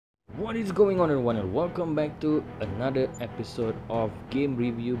What is going on everyone, and welcome back to another episode of game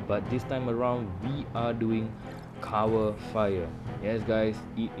review, but this time around we are doing Cover Fire. Yes guys,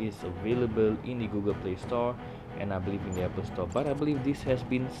 it is available in the Google Play Store and I believe in the Apple Store, but I believe this has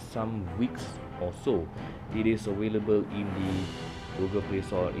been some weeks or so. It is available in the Google Play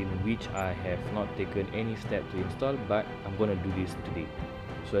Store, in which I have not taken any step to install, but I'm gonna do this today.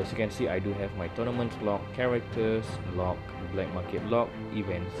 So as you can see, I do have my tournaments lock, characters lock, black market lock,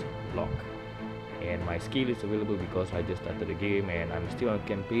 events lock, and my skill is available because I just started the game and I'm still on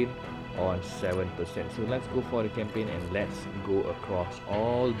campaign on 7%. So let's go for the campaign and let's go across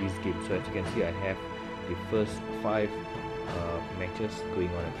all these games. So as you can see, I have the first 5 matches going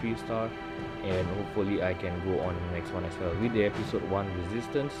on a 3-star, and hopefully I can go on the next one as well with the episode 1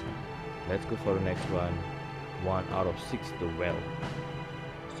 resistance. Let's go for the next one. 1 out of 6 the well.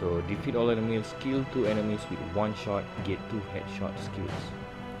 So defeat all enemies, kill 2 enemies with 1 shot, get 2 headshot skills.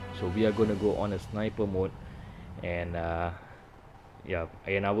 So we are gonna go on a sniper mode, and yeah,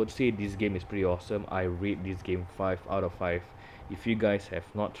 and I would say this game is pretty awesome. I rate this game 5 out of 5. If you guys have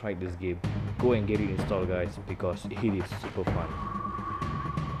not tried this game, go and get it installed guys, because it is super fun.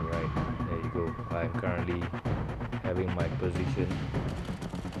 Alright, there you go. I'm currently having my position.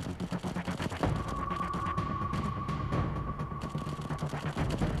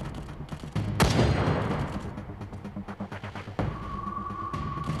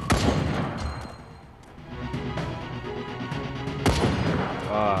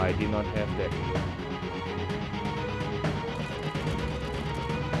 I did not have that.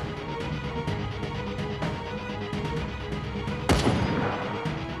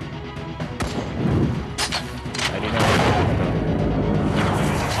 I did not have that.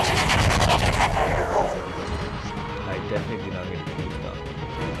 I definitely did not get the stuff.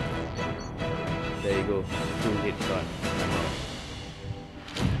 There you go, 2 headshot.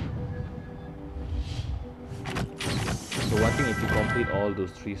 So one thing, if you complete all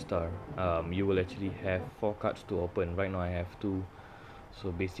those 3-star, you will actually have 4 cards to open. Right now I have 2,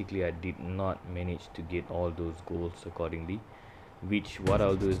 so basically I did not manage to get all those goals accordingly, which what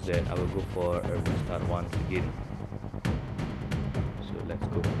I'll do is that I will go for a restart once again. So let's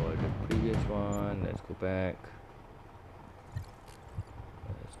go for the previous one. Let's go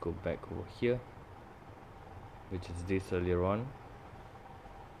back over here, which is this earlier on,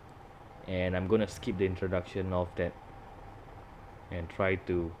 and I'm gonna skip the introduction of that and try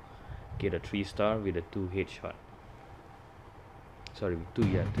to get a 3-star with a 2 headshot. Sorry, 2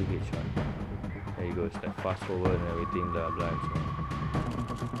 headshot. There you go. It's like fast forward and everything, blah blah.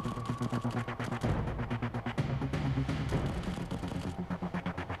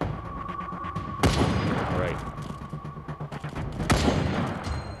 Alright.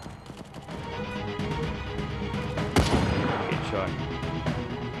 Headshot.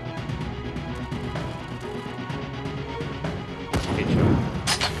 Headshot.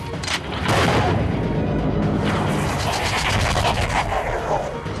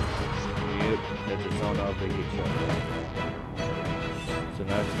 Yep, that's the sound of the headshot. So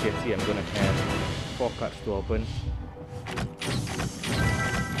now as you can see, I'm gonna have 4 cards to open.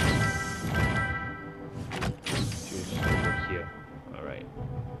 Choose over here. Alright.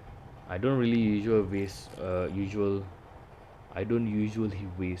 I don't usually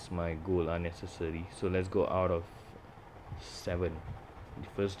waste my gold unnecessarily. So let's go out of 7. The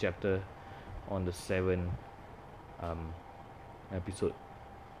first chapter on the 7 episode.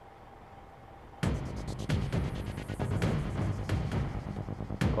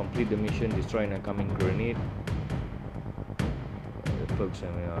 Complete the mission, destroy an incoming grenade. The perks,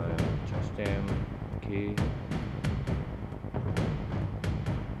 just them. Okay.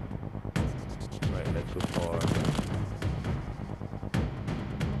 Right, let's go for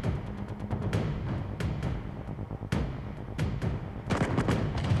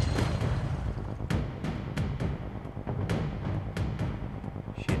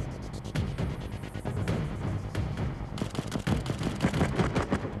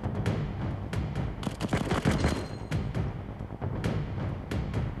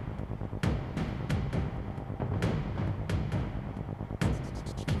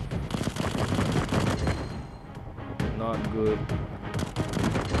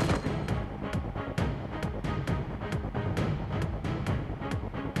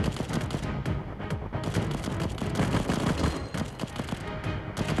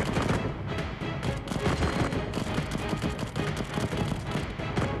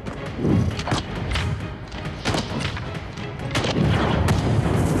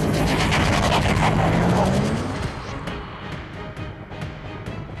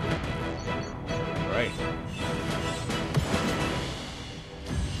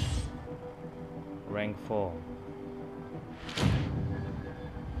Rank 4.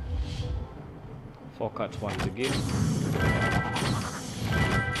 4 cards once again.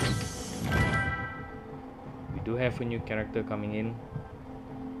 We do have a new character coming in.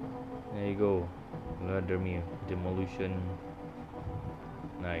 There you go. Vladimir. Demolition.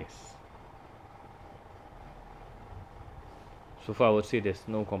 Nice. So far I would say there's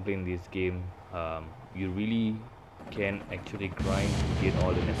no complaint in this game. You really can actually grind to get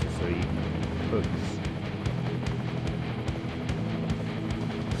all the necessary perks.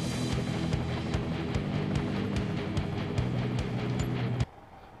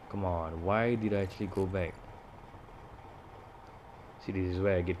 Come on, why did I actually go back? See, this is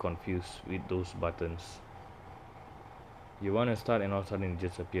where I get confused with those buttons. You want to start and all of a sudden it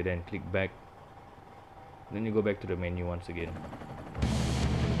just appear, then click back. Then you go back to the menu once again.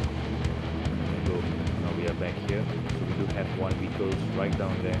 There you go. Now we are back here. So we do have one vehicle right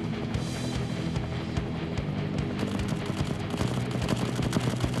down there.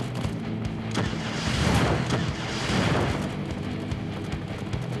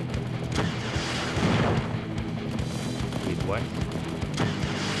 Wait, what?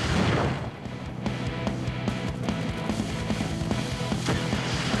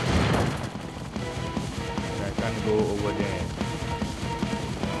 Go over there.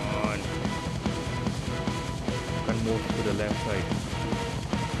 Come on. Can move to the left side.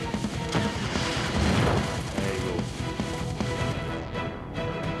 There you go.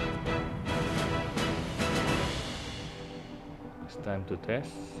 It's time to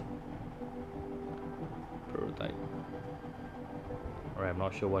test. Prototype. Alright, I'm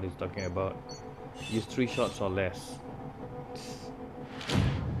not sure what he's talking about. Use 3 shots or less.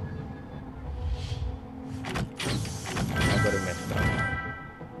 I got it messed up.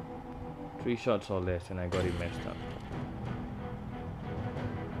 3 shots or less and I got it messed up.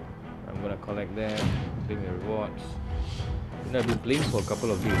 I'm gonna collect them, claim your rewards. You know, I've been playing for a couple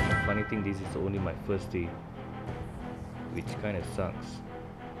of days. The funny thing, this is only my first day, which kind of sucks.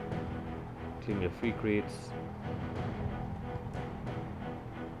 Claim your free crates.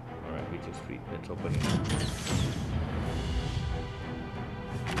 Alright, which is free. Let's open it.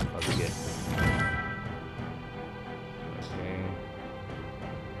 How's it get?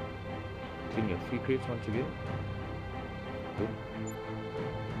 Claim your free crates once again. Good.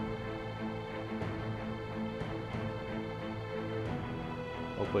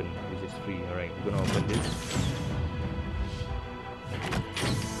 Open, which is free. Alright, we're gonna open this.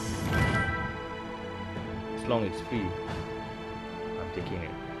 As long as it's free, I'm taking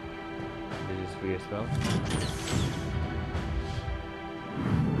it. This is free as well.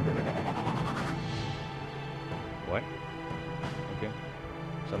 What? Okay.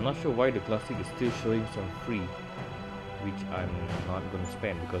 So I'm not sure why the classic is still showing some free, which I'm not going to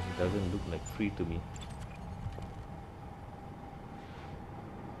spend because it doesn't look like free to me.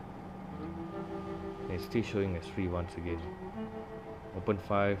 It's still showing as free once again. Open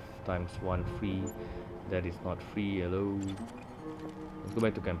 5 times 1 free. That is not free. Hello. Let's go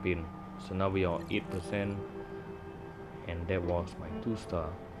back to campaign. So now we are 8%, and that was my 2-star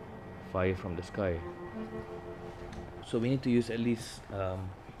fire from the sky. So we need to use at least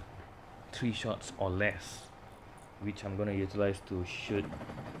 3 shots or less, which I'm gonna utilize to shoot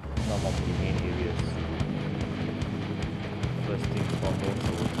some of the main areas. First things foremost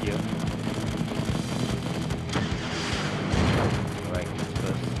over here. Right,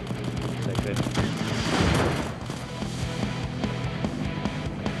 first, second,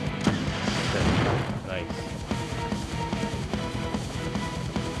 third. Nice.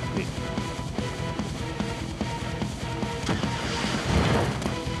 Wait.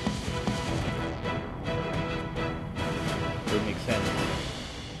 Don't make sense.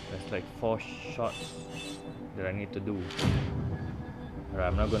 That's like 4 shots that I need to do. Alright,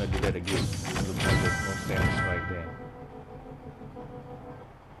 I'm not gonna do that again. It looks like there's no sense right there.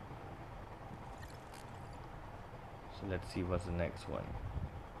 So let's see what's the next one.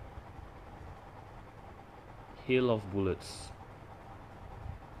 Hail of bullets.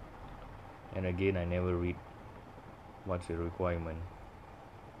 And again, I never read what's the requirement.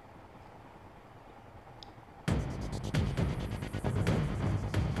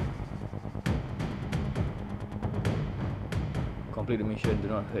 Complete the mission, do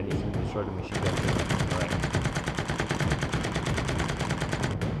not hurt anything, destroy the mission. Alright.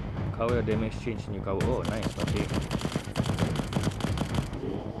 Cover damage change new cover. Oh, nice, okay.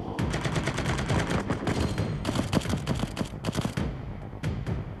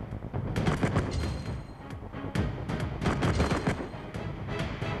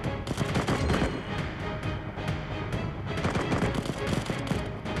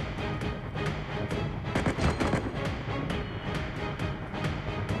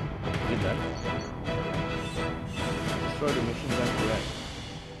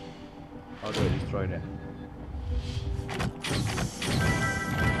 destroy that.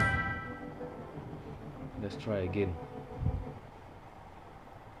 Let's try again.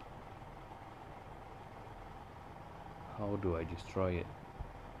 How do I destroy it?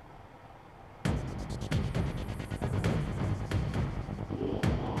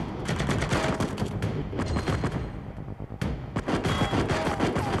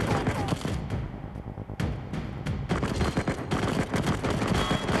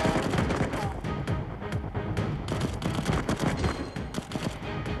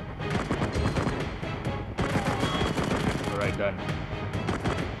 Alright, done.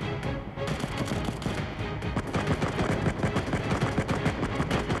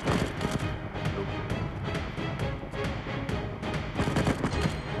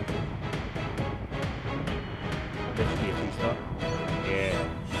 Yeah.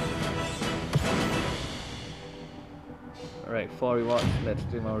 Alright, 4 rewards. Let's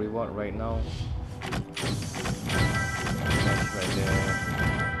claim our reward right now. That's right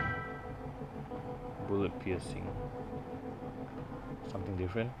there. Bullet piercing. Something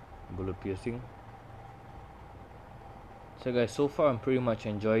different. Bullet piercing. So guys, so far I'm pretty much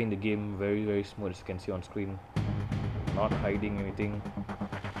enjoying the game. Very smooth, as you can see on screen. Not hiding anything.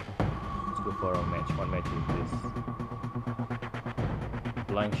 Let's go for our match. What match is this?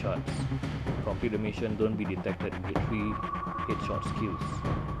 Blind shots. Complete the mission, don't be detected. Get 3 headshot skills.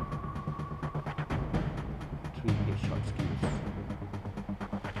 3 headshot skills.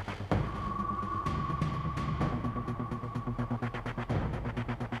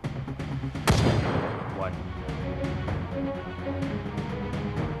 One.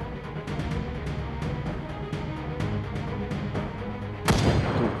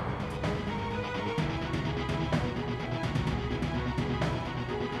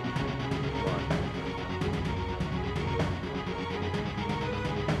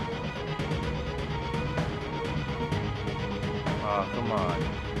 Ah, come on.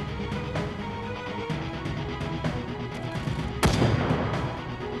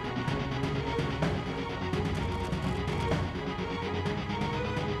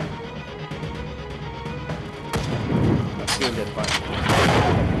 I feel that part.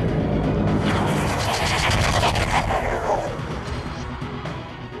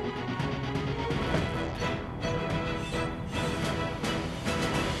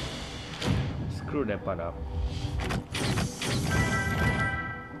 Screw that part up.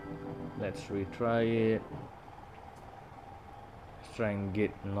 Let's retry it. Let's try and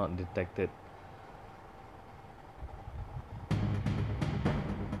get not detected.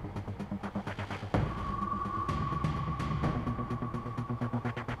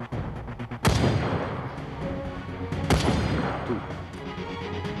 Two.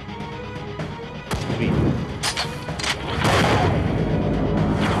 3.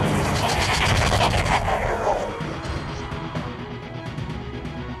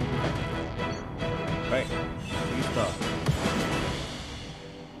 Right, restart.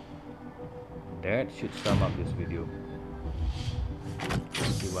 That should sum up this video.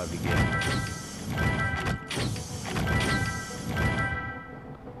 Let's see what we get.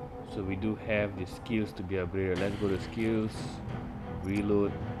 So we do have the skills to be upgraded. Let's go to skills,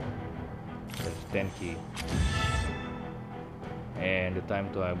 reload. That's 10k. And the time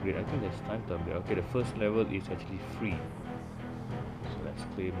to upgrade, I think that's time to upgrade. Okay, the first level is actually free. So let's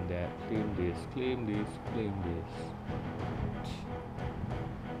claim that, claim this, claim this, claim this.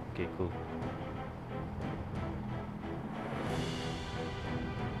 Okay, cool.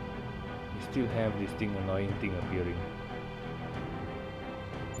 We still have this annoying thing appearing,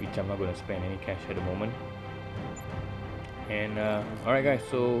 which I'm not going to spend any cash at the moment. And alright guys,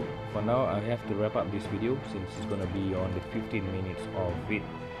 so for now I have to wrap up this video since it's going to be on the 15 minutes of it.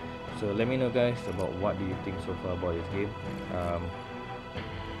 So let me know guys about what do you think so far about this game.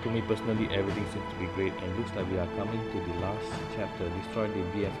 To me personally, everything seems to be great, and looks like we are coming to the last chapter. Destroy the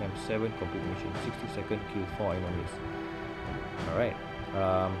BFM 7, complete mission, 60 seconds, kill 4 enemies. Alright,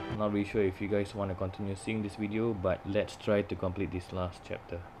 not really sure if you guys want to continue seeing this video, but let's try to complete this last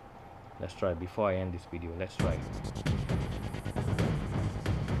chapter. Let's try before I end this video. Let's try.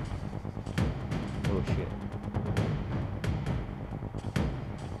 Oh shit.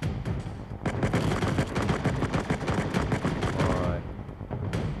 Alright.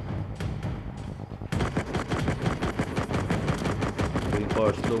 Going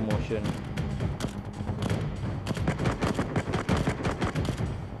for slow motion.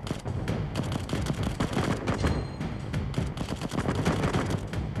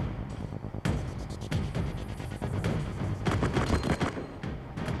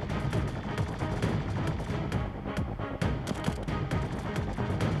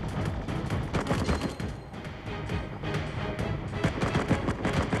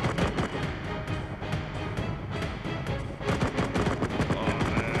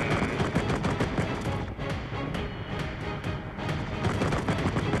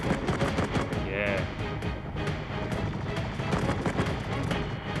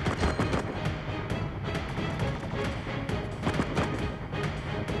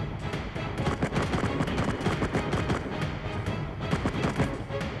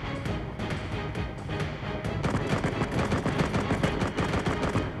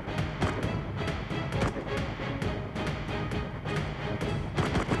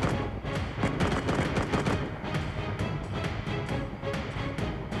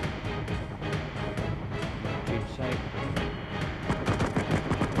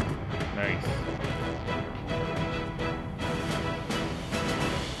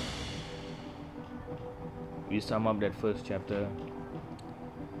 sum up that first chapter.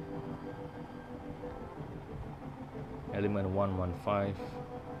 Element 115.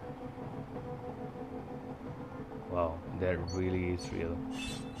 Wow, that really is real.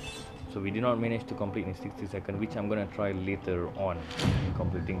 So we did not manage to complete in 60 seconds, which I'm gonna try later on,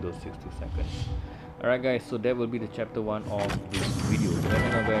 completing those 60 seconds. Alright guys, so that will be the chapter 1 of this video. Let me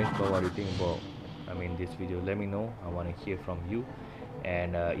know guys about what you think about this video. Let me know, I want to hear from you.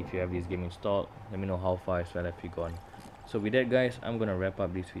 And if you have this game installed, let me know how far as well have you gone. So with that guys, I'm gonna wrap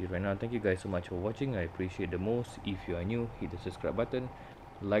up this video right now. Thank you guys so much for watching. I appreciate the most. If you are new, hit the subscribe button,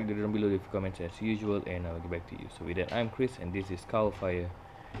 like the video down below, leave comments as usual, and I'll get back to you. So with that, I'm Chris and this is Cow Fire,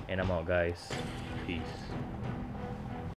 and I'm out guys. Peace.